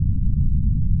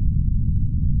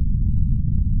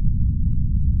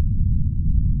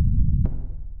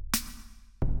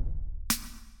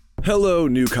Hello,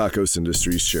 New Kakos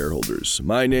Industries shareholders.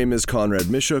 My name is Conrad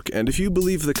Mishuk, and if you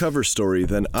believe the cover story,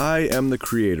 then I am the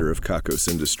creator of Kakos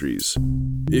Industries.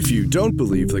 If you don't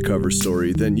believe the cover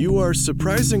story, then you are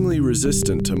surprisingly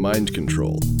resistant to mind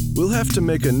control. We'll have to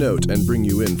make a note and bring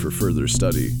you in for further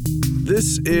study.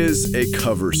 This is a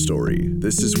cover story.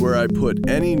 This is where I put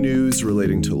any news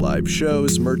relating to live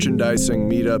shows, merchandising,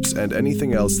 meetups, and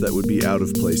anything else that would be out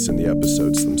of place in the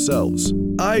episodes themselves.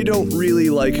 I don't really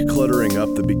like cluttering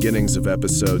up the beginnings of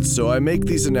episodes, so I make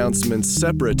these announcements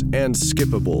separate and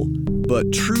skippable,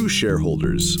 but true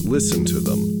shareholders listen to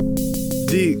them.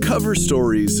 The cover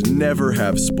stories never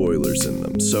have spoilers in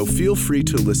them, so feel free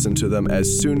to listen to them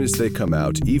as soon as they come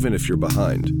out, even if you're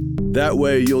behind. That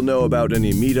way you'll know about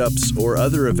any meetups or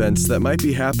other events that might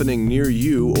be happening near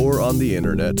you or on the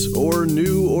internet, or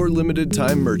new or limited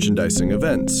time merchandising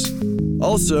events.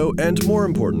 Also, and more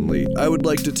importantly, I would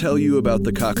like to tell you about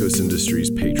the Kakos Industries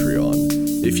Patreon.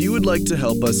 If you would like to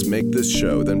help us make this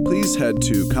show, then please head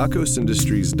to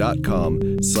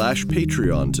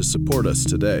kakosindustries.com/Patreon to support us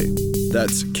today.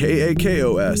 That's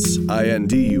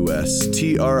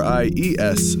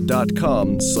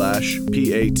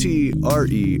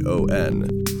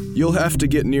KAKOSINDUSTRIES.com/PATREON. You'll have to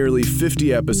get nearly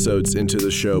 50 episodes into the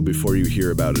show before you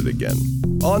hear about it again.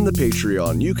 On the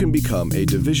Patreon, you can become a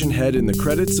division head in the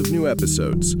credits of new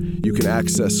episodes. You can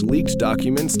access leaked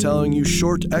documents telling you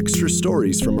short extra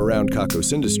stories from around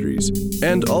Kakos Industries,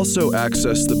 and also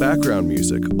access the background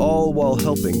music, all while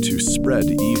helping to spread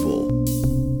evil.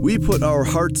 We put our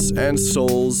hearts and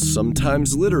souls,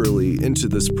 sometimes literally, into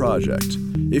this project.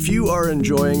 If you are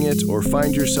enjoying it or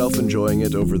find yourself enjoying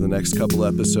it over the next couple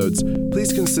episodes,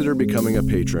 please consider becoming a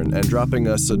patron and dropping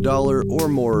us $1 or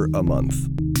more a month.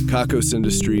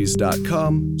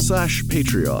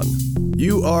 kakosindustries.com/Patreon.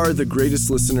 You are the greatest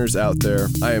listeners out there.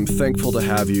 I am thankful to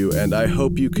have you, and I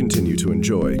hope you continue to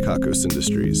enjoy Kakos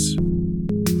Industries.